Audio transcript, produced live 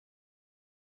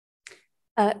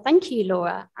Thank you,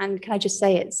 Laura. And can I just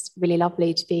say it's really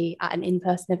lovely to be at an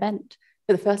in-person event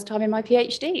for the first time in my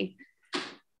PhD.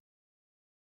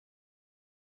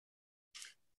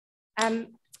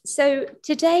 So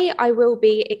today I will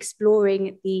be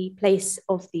exploring the place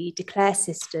of the de Clare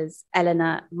sisters,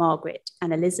 Eleanor, Margaret,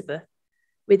 and Elizabeth,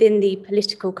 within the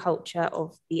political culture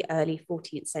of the early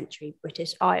 14th century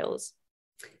British Isles.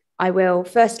 I will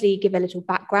firstly give a little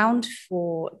background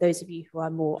for those of you who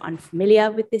are more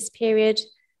unfamiliar with this period,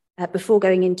 before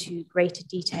going into greater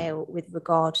detail with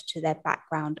regard to their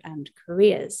background and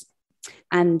careers,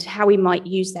 and how we might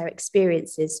use their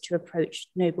experiences to approach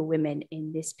noble women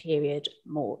in this period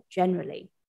more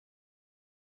generally.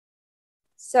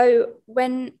 So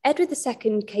when Edward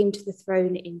II came to the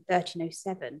throne in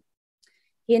 1307,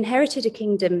 he inherited a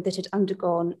kingdom that had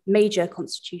undergone major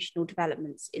constitutional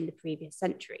developments in the previous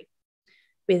century,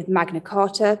 with Magna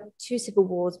Carta, 2 civil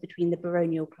wars between the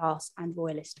baronial class and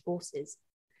royalist forces,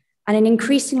 and an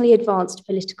increasingly advanced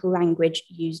political language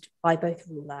used by both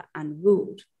ruler and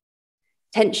ruled.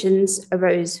 Tensions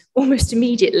arose almost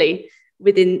immediately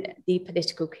within the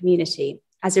political community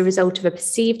as a result of a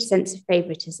perceived sense of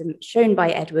favouritism shown by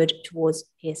Edward towards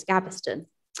Piers Gaveston,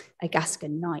 a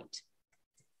Gascon knight.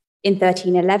 In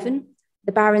 1311,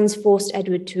 the barons forced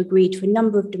Edward to agree to a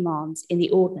number of demands in the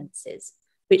ordinances,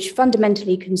 which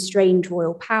fundamentally constrained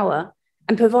royal power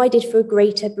and provided for a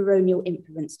greater baronial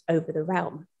influence over the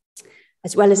realm,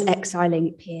 as well as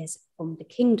exiling Piers from the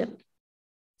kingdom.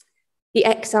 The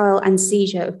exile and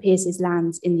seizure of Piers's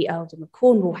lands in the earldom of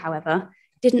Cornwall, however,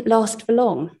 didn't last for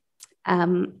long.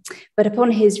 But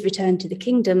upon his return to the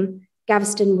kingdom,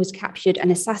 Gaveston was captured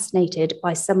and assassinated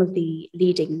by some of the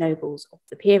leading nobles of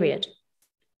the period.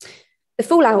 The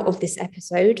fallout of this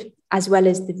episode, as well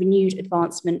as the renewed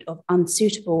advancement of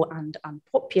unsuitable and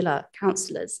unpopular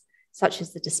councillors, such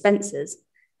as the Despensers,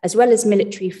 as well as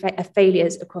military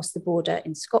failures across the border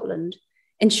in Scotland,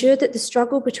 ensured that the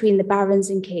struggle between the barons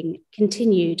and king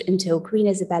continued until Queen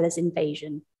Isabella's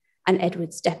invasion and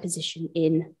Edward's deposition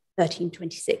in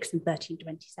 1326 and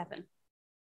 1327.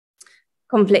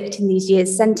 Conflict in these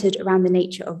years centred around the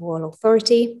nature of royal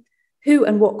authority, who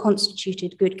and what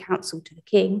constituted good counsel to the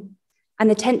king, and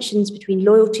the tensions between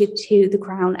loyalty to the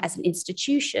crown as an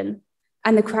institution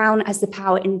and the crown as the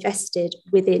power invested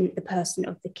within the person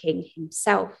of the king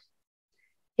himself.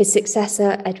 His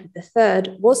successor, Edward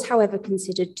III, was, however,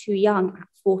 considered too young at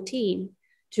 14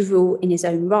 to rule in his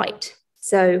own right.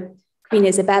 So Queen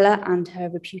Isabella and her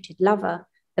reputed lover,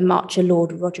 the Marcher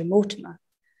Lord Roger Mortimer,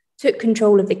 took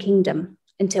control of the kingdom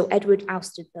until Edward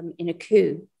ousted them in a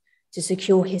coup to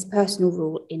secure his personal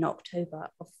rule in October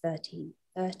of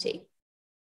 1330.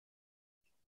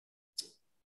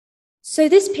 So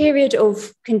this period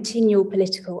of continual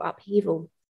political upheaval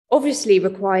obviously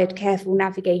required careful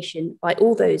navigation by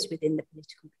all those within the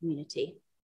political community,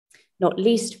 not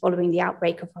least following the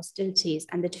outbreak of hostilities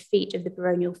and the defeat of the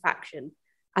baronial faction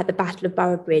at the Battle of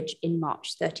Boroughbridge in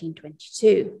March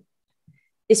 1322.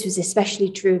 This was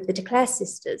especially true of the de Clare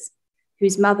sisters,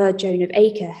 whose mother, Joan of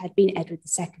Acre, had been Edward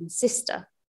II's sister,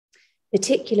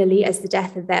 particularly as the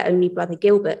death of their only brother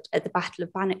Gilbert at the Battle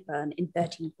of Bannockburn in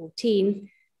 1314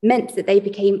 meant that they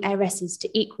became heiresses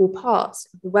to equal parts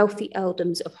of the wealthy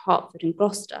earldoms of Hertford and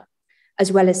Gloucester,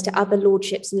 as well as to other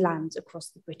lordships and lands across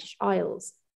the British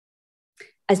Isles.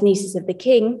 As nieces of the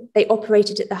king, they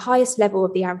operated at the highest level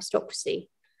of the aristocracy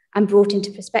and brought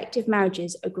into prospective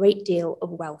marriages a great deal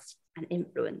of wealth and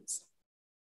influence.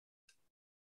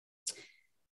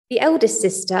 The eldest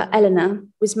sister, Eleanor,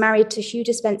 was married to Hugh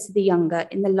Despenser the Younger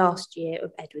in the last year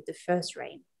of Edward I's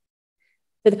reign.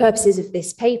 For the purposes of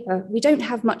this paper, we don't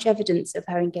have much evidence of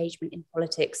her engagement in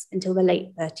politics until the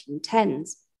late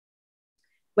 1310s,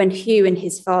 when Hugh and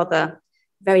his father,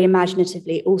 very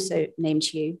imaginatively also named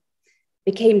Hugh,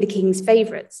 became the king's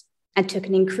favourites and took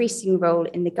an increasing role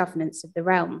in the governance of the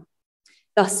realm,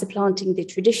 thus supplanting the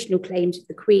traditional claims of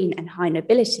the Queen and high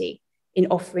nobility in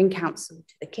offering counsel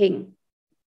to the king.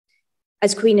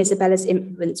 As Queen Isabella's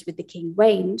influence with the king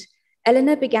waned,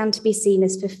 Eleanor began to be seen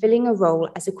as fulfilling a role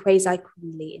as a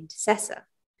quasi-queenly intercessor.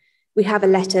 We have a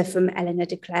letter from Eleanor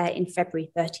de Clare in February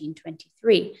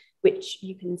 1323, which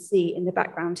you can see in the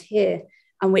background here,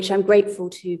 and which I'm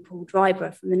grateful to Paul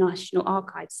Dryber from the National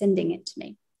Archives sending it to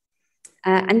me.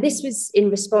 And this was in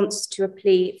response to a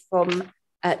plea from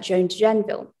Joan de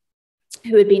Geneville,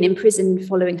 who had been imprisoned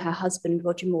following her husband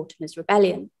Roger Mortimer's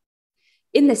rebellion.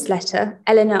 In this letter,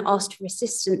 Eleanor asked for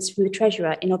assistance from the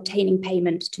treasurer in obtaining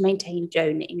payment to maintain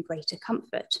Joan in greater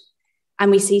comfort.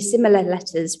 And we see similar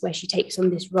letters where she takes on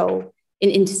this role in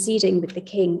interceding with the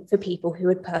king for people who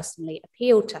had personally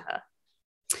appealed to her.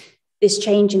 This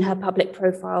change in her public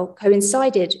profile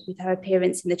coincided with her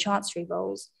appearance in the chancery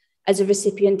rolls as a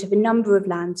recipient of a number of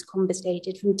lands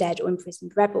confiscated from dead or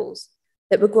imprisoned rebels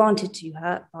that were granted to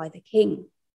her by the king.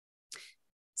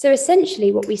 So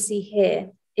essentially what we see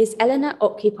here is Eleanor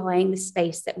occupying the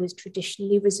space that was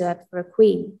traditionally reserved for a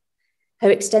queen. Her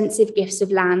extensive gifts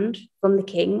of land from the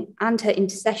king and her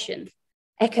intercession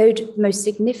echoed the most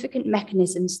significant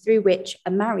mechanisms through which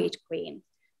a married queen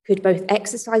could both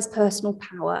exercise personal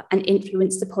power and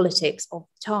influence the politics of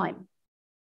the time.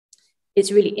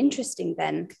 It's really interesting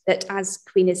then that as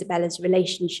Queen Isabella's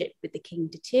relationship with the king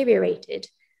deteriorated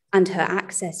and her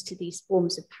access to these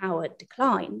forms of power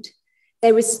declined,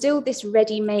 there was still this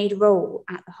ready-made role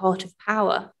at the heart of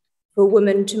power for a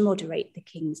woman to moderate the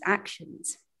king's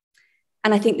actions.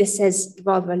 And I think this says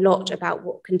rather a lot about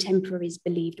what contemporaries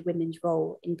believed women's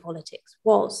role in politics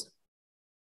was.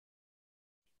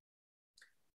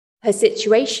 Her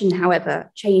situation,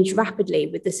 however, changed rapidly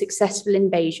with the successful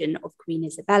invasion of Queen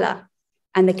Isabella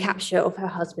and the capture of her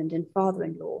husband and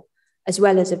father-in-law, as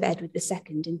well as of Edward II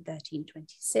in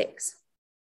 1326.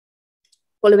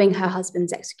 Following her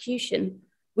husband's execution,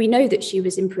 we know that she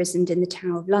was imprisoned in the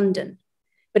Tower of London,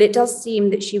 but it does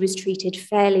seem that she was treated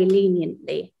fairly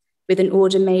leniently, with an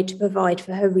order made to provide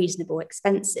for her reasonable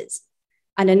expenses,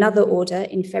 and another order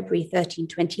in February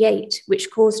 1328,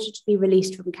 which caused her to be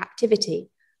released from captivity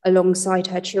alongside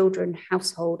her children,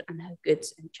 household, and her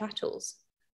goods and chattels.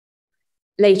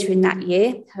 Later in that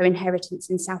year, her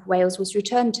inheritance in South Wales was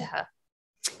returned to her,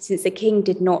 since the king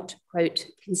did not, quote,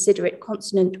 consider it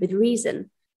consonant with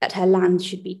reason that her land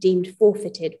should be deemed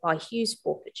forfeited by Hugh's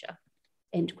forfeiture,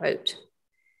 end quote.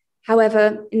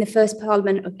 However, in the first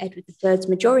parliament of Edward III's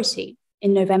majority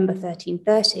in November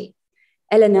 1330,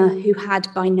 Eleanor, who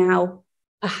had by now,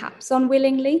 perhaps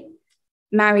unwillingly,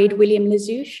 married William Le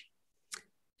Zouche,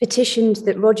 petitioned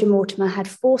that Roger Mortimer had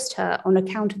forced her on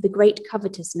account of the great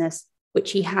covetousness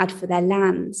which he had for their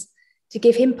lands, to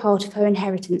give him part of her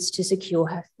inheritance to secure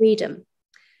her freedom.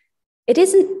 It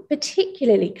isn't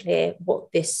particularly clear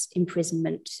what this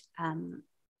imprisonment,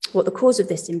 what the cause of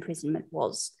this imprisonment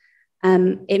was.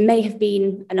 It may have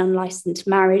been an unlicensed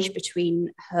marriage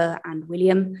between her and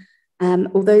William,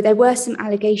 although there were some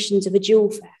allegations of a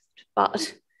jewel theft,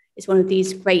 but it's one of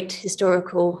these great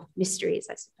historical mysteries,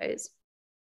 I suppose.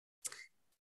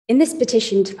 In this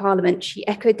petition to Parliament, she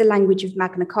echoed the language of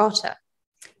Magna Carta,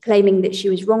 claiming that she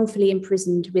was wrongfully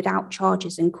imprisoned without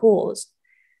charges and cause.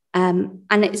 And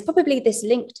it's probably this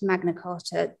link to Magna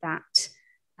Carta that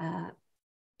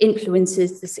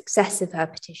influences the success of her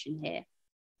petition here.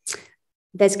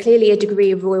 There's clearly a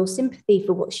degree of royal sympathy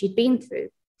for what she'd been through,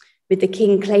 with the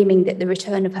king claiming that the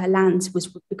return of her lands was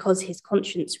because his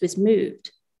conscience was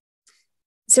moved.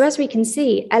 So as we can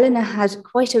see, Eleanor had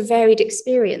quite a varied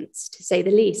experience, to say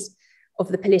the least, of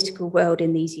the political world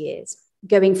in these years,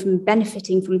 going from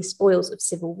benefiting from the spoils of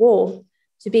civil war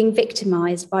to being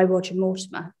victimized by Roger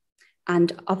Mortimer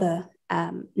and other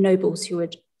nobles who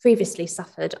had previously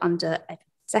suffered under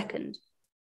Edward II.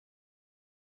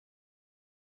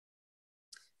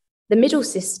 The middle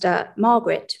sister,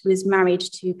 Margaret, was married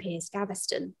to Piers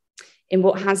Gaveston in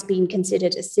what has been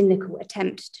considered a cynical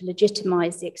attempt to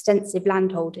legitimise the extensive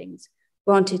landholdings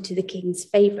granted to the king's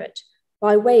favourite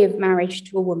by way of marriage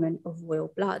to a woman of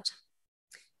royal blood.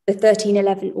 The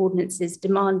 1311 ordinances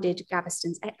demanded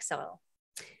Gaveston's exile.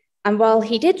 And while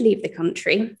he did leave the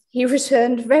country, he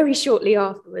returned very shortly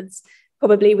afterwards,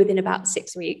 probably within about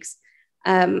 6 weeks,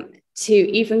 to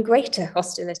even greater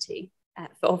hostility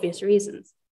for obvious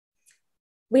reasons.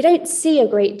 We don't see a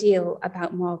great deal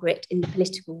about Margaret in the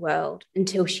political world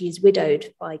until she is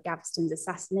widowed by Gaveston's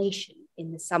assassination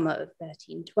in the summer of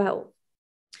 1312.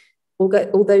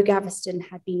 Although Gaveston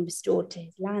had been restored to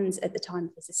his lands at the time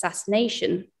of his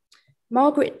assassination,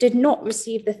 Margaret did not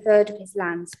receive the third of his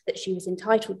lands that she was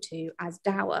entitled to as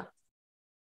dower.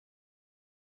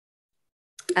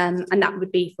 And that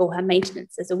would be for her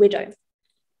maintenance as a widow,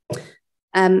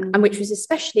 and which was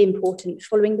especially important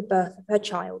following the birth of her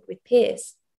child with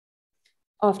Piers.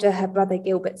 After her brother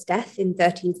Gilbert's death in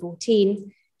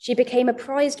 1314, she became a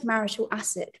prized marital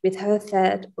asset with her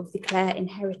third of the Clare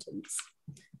inheritance,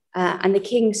 and the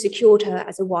king secured her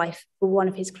as a wife for one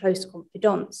of his close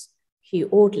confidants, Hugh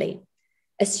Audley,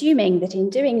 assuming that in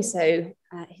doing so,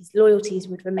 his loyalties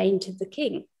would remain to the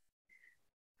king.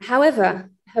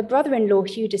 However, her brother-in-law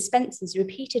Hugh Despenser's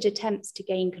repeated attempts to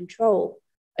gain control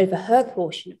over her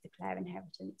portion of the Clare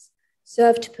inheritance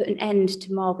served to put an end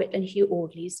to Margaret and Hugh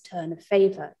Audley's turn of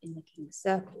favour in the king's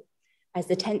circle, as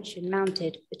the tension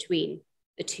mounted between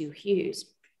the two Hughs.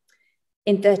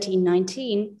 In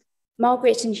 1319,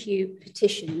 Margaret and Hugh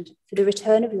petitioned for the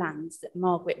return of lands that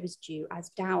Margaret was due as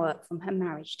dower from her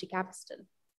marriage to Gaveston.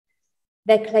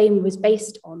 Their claim was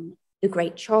based on the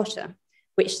Great Charter,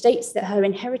 which states that her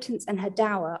inheritance and her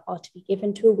dower are to be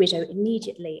given to a widow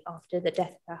immediately after the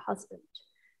death of her husband,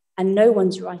 and no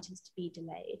one's right is to be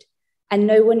delayed, and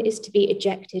no one is to be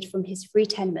ejected from his free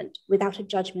tenement without a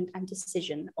judgment and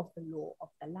decision of the law of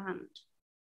the land.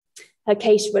 Her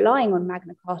case, relying on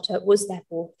Magna Carta, was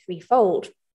therefore threefold.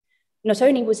 Not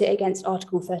only was it against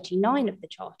Article 39 of the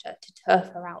Charter to turf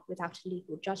her out without a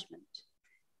legal judgment,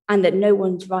 and that no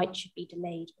one's right should be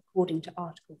delayed according to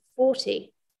Article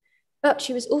 40, but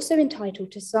she was also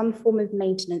entitled to some form of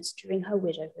maintenance during her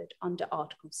widowhood under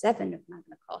Article 7 of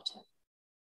Magna Carta.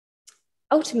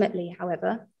 Ultimately,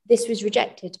 however, this was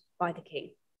rejected by the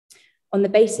king on the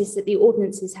basis that the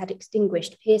ordinances had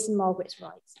extinguished Piers and Margaret's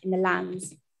rights in the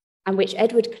lands, and which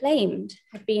Edward claimed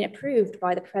had been approved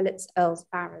by the prelates, earls,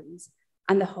 barons,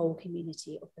 and the whole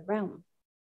community of the realm.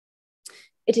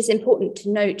 It is important to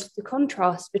note the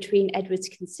contrast between Edward's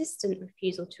consistent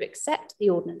refusal to accept the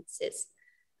ordinances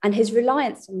and his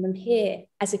reliance on them here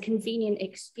as a convenient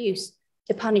excuse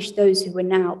to punish those who were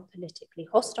now politically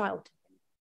hostile to him.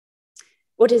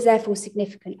 What is therefore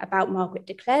significant about Margaret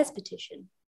de Clare's petition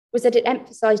was that it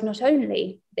emphasised not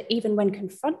only that even when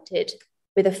confronted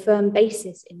with a firm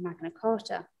basis in Magna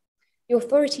Carta, the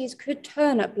authorities could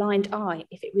turn a blind eye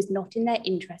if it was not in their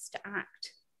interest to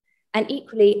act, and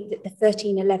equally that the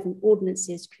 1311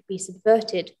 ordinances could be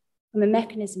subverted from a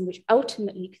mechanism which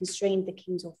ultimately constrained the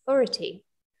king's authority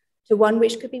to one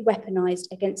which could be weaponised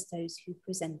against those who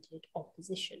presented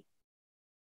opposition.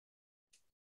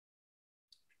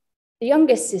 The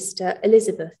youngest sister,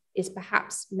 Elizabeth, is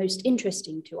perhaps most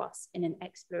interesting to us in an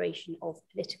exploration of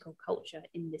political culture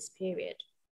in this period.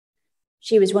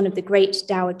 She was one of the great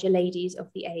dowager ladies of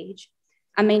the age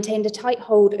and maintained a tight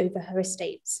hold over her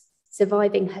estates,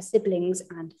 surviving her siblings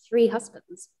and 3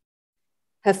 husbands.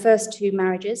 Her first 2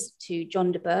 marriages to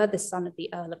John de Burgh, the son of the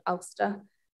Earl of Ulster,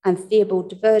 and Theobald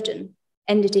de Verdon,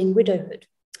 ended in widowhood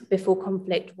before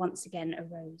conflict once again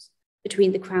arose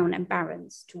between the crown and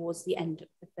barons towards the end of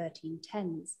the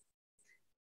 1310s.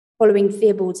 Following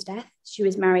Theobald's death, she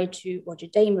was married to Roger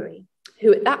d'Amory,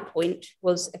 who at that point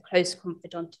was a close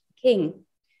confidant of the king,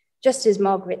 just as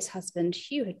Margaret's husband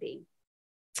Hugh had been.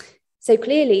 So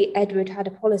clearly, Edward had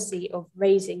a policy of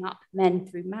raising up men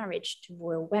through marriage to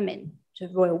royal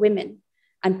women,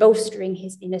 and bolstering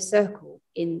his inner circle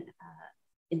in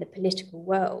the political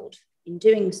world in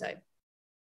doing so.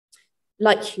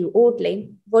 Like Hugh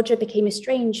Audley, Roger became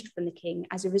estranged from the king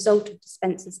as a result of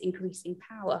Despencer's increasing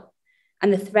power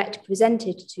and the threat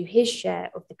presented to his share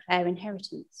of the Clare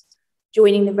inheritance,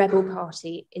 joining the rebel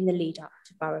party in the lead up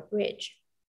to Boroughbridge Bridge.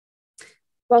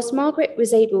 Whilst Margaret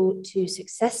was able to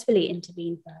successfully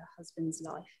intervene for her husband's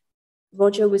life,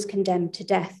 Roger was condemned to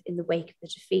death in the wake of the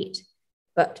defeat,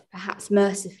 but perhaps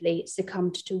mercifully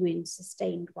succumbed to wounds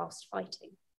sustained whilst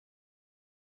fighting.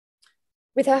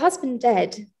 With her husband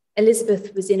dead,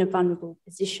 Elizabeth was in a vulnerable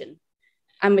position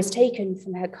and was taken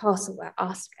from her castle at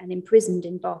Usk and imprisoned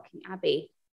in Barking Abbey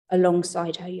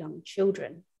alongside her young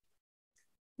children.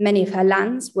 Many of her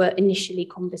lands were initially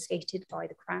confiscated by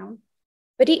the crown,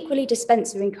 but equally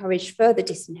Despencer encouraged further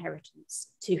disinheritance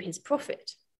to his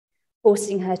profit,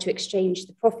 forcing her to exchange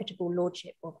the profitable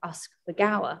lordship of Usk for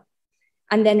Gower,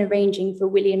 and then arranging for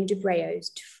William de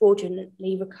Breauz to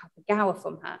fraudulently recover Gower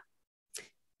from her,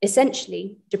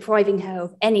 essentially depriving her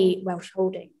of any Welsh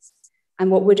holdings and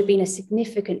what would have been a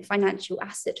significant financial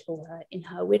asset for her in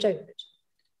her widowhood.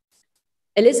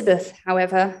 Elizabeth,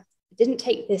 however, didn't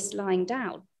take this lying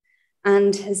down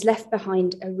and has left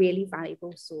behind a really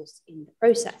valuable source in the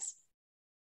process.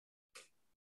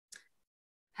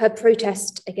 Her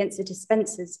protest against the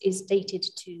Despensers is dated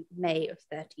to May of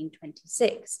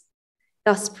 1326,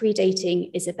 thus predating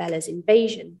Isabella's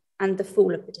invasion and the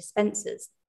fall of the Despensers.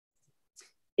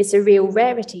 It's a real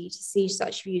rarity to see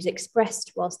such views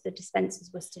expressed whilst the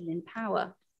Despensers were still in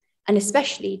power, and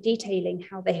especially detailing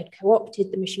how they had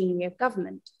co-opted the machinery of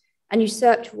government and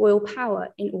usurped royal power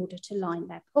in order to line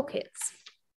their pockets.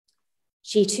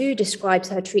 She too describes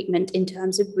her treatment in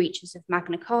terms of breaches of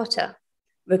Magna Carta,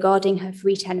 regarding her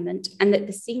free tenement, and that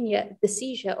the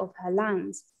seizure of her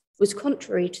lands was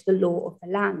contrary to the law of the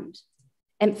land,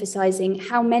 emphasising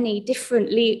how many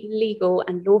different legal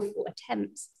and lawful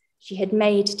attempts she had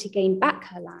made to gain back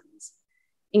her lands,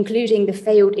 including the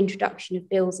failed introduction of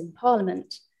bills in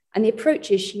Parliament and the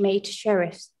approaches she made to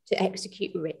sheriffs to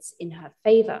execute writs in her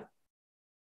favour.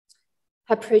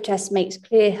 Her protest makes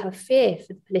clear her fear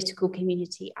for the political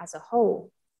community as a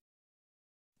whole,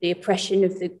 the oppression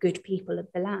of the good people of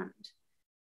the land,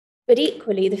 but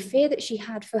equally the fear that she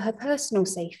had for her personal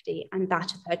safety and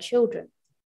that of her children.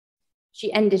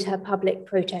 She ended her public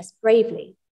protest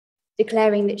bravely,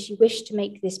 declaring that she wished to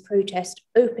make this protest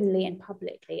openly and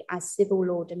publicly as civil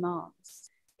law demands,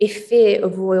 if fear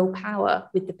of royal power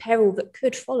with the peril that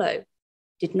could follow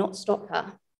did not stop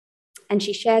her. And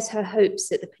she shares her hopes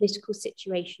that the political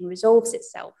situation resolves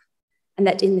itself and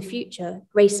that in the future,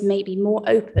 grace may be more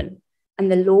open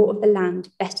and the law of the land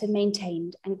better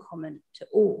maintained and common to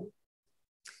all.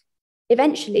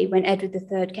 Eventually, when Edward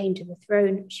III came to the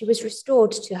throne, she was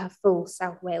restored to her full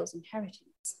South Wales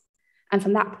inheritance. And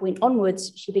from that point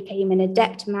onwards, she became an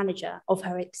adept manager of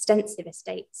her extensive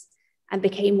estates and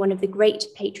became one of the great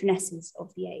patronesses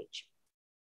of the age.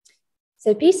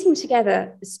 So piecing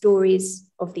together the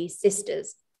stories of these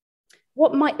sisters,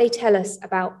 what might they tell us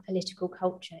about political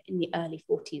culture in the early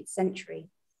 14th century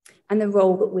and the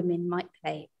role that women might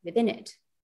play within it?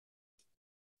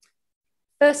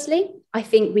 Firstly, I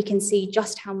think we can see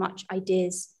just how much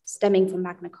ideas stemming from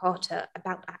Magna Carta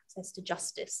about access to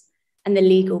justice and the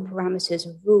legal parameters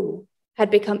of rule had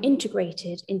become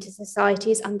integrated into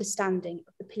society's understanding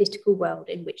of the political world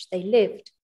in which they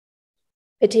lived.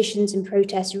 Petitions and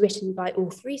protests written by all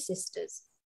three sisters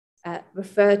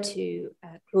refer to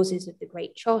clauses of the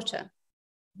Great Charter.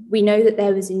 We know that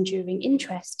there was enduring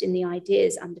interest in the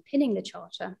ideas underpinning the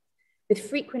Charter, with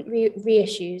frequent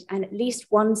reissues and at least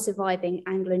one surviving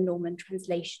Anglo-Norman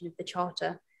translation of the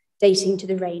Charter dating to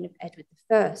the reign of Edward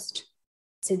I.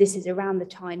 So this is around the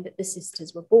time that the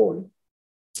sisters were born.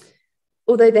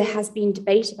 Although there has been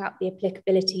debate about the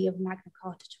applicability of Magna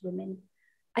Carta to women,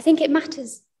 I think it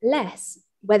matters less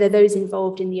whether those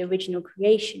involved in the original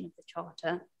creation of the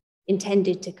Charter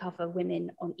intended to cover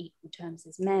women on equal terms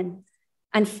as men,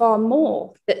 and far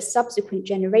more that subsequent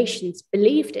generations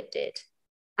believed it did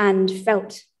and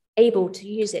felt able to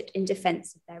use it in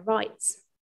defense of their rights.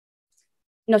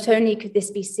 Not only could this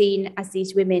be seen as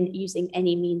these women using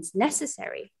any means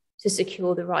necessary to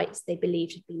secure the rights they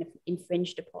believed had been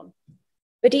infringed upon,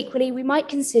 but equally we might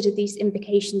consider these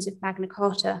implications of Magna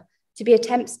Carta to be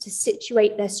attempts to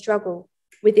situate their struggle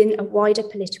within a wider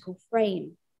political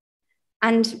frame.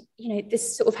 And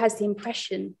this sort of has the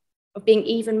impression of being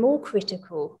even more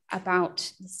critical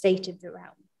about the state of the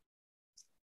realm.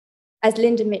 As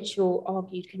Linda Mitchell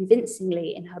argued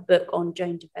convincingly in her book on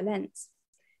Joan de Valence,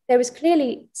 there was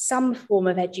clearly some form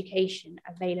of education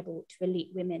available to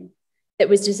elite women that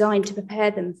was designed to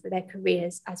prepare them for their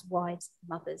careers as wives,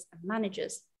 mothers, and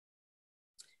managers.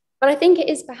 But I think it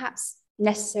is perhaps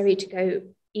necessary to go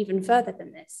even further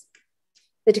than this.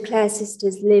 The de Clare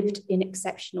sisters lived in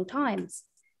exceptional times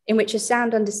in which a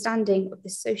sound understanding of the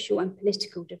social and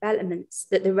political developments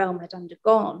that the realm had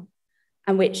undergone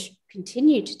and which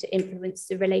continued to influence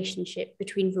the relationship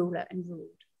between ruler and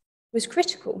ruled was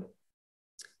critical.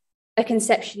 A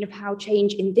conception of how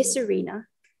change in this arena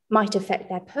might affect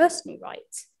their personal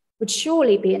rights would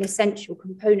surely be an essential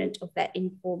component of their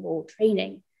informal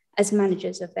training as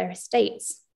managers of their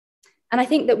estates. And I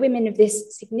think that women of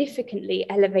this significantly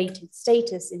elevated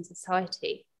status in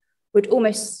society would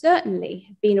almost certainly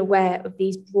have been aware of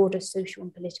these broader social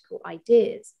and political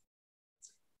ideas.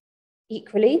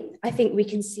 Equally, I think we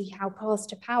can see how paths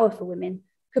to power for women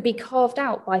could be carved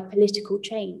out by political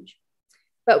change,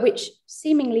 but which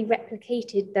seemingly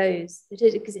replicated those that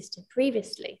had existed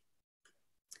previously.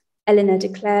 Eleanor de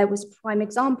Clare was a prime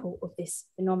example of this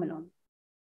phenomenon.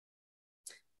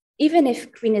 Even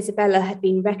if Queen Isabella had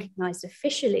been recognised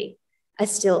officially as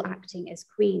still acting as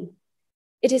queen,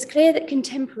 it is clear that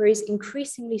contemporaries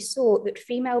increasingly saw that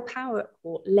female power at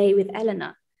court lay with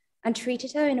Eleanor and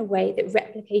treated her in a way that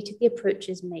replicated the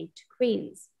approaches made to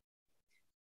queens.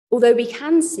 Although we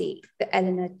can see that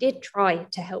Eleanor did try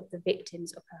to help the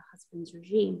victims of her husband's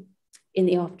regime in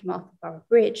the aftermath of Boroughbridge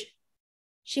Bridge,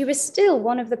 she was still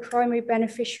one of the primary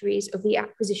beneficiaries of the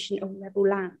acquisition of rebel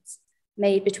lands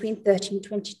made between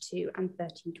 1322 and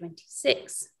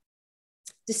 1326.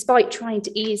 Despite trying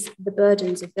to ease the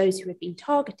burdens of those who had been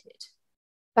targeted,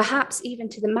 perhaps even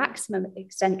to the maximum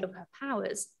extent of her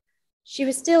powers, she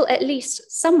was still at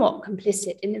least somewhat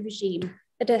complicit in the regime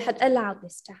that had allowed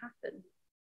this to happen.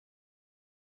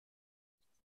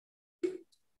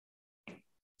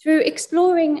 Through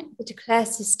exploring the de Clare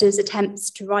sisters'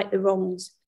 attempts to right the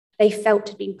wrongs they felt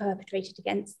had been perpetrated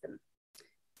against them,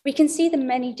 we can see the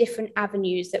many different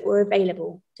avenues that were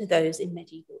available to those in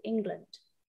medieval England.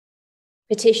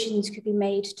 Petitions could be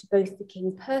made to both the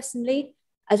king personally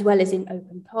as well as in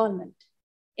open parliament,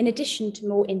 in addition to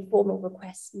more informal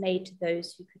requests made to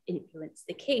those who could influence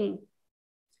the king.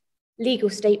 Legal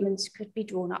statements could be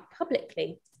drawn up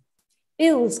publicly.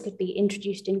 Bills could be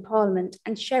introduced in parliament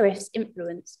and sheriffs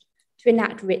influenced to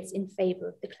enact writs in favour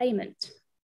of the claimant.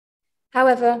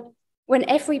 However, when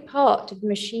every part of the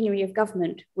machinery of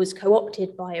government was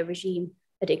co-opted by a regime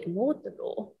that ignored the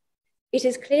law, it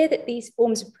is clear that these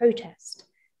forms of protest,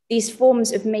 these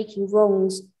forms of making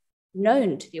wrongs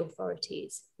known to the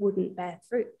authorities, wouldn't bear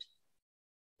fruit.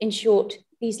 In short,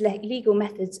 these legal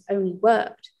methods only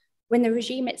worked when the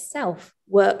regime itself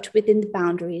worked within the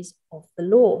boundaries of the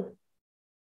law.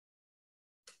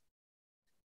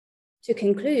 To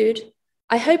conclude,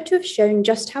 I hope to have shown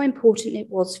just how important it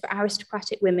was for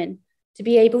aristocratic women to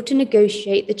be able to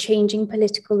negotiate the changing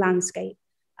political landscape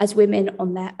as women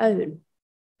on their own,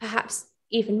 perhaps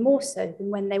even more so than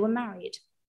when they were married.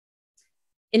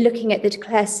 In looking at the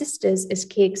Clare sisters as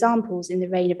key examples in the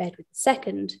reign of Edward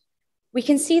II, we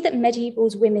can see that medieval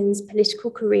women's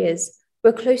political careers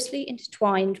were closely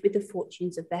intertwined with the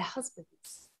fortunes of their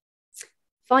husbands.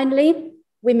 Finally,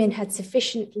 women had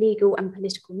sufficient legal and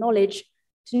political knowledge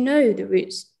to know the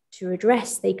routes to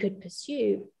redress they could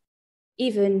pursue,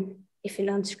 even if an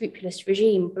unscrupulous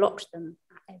regime blocked them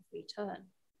at every turn.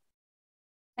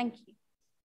 Thank you.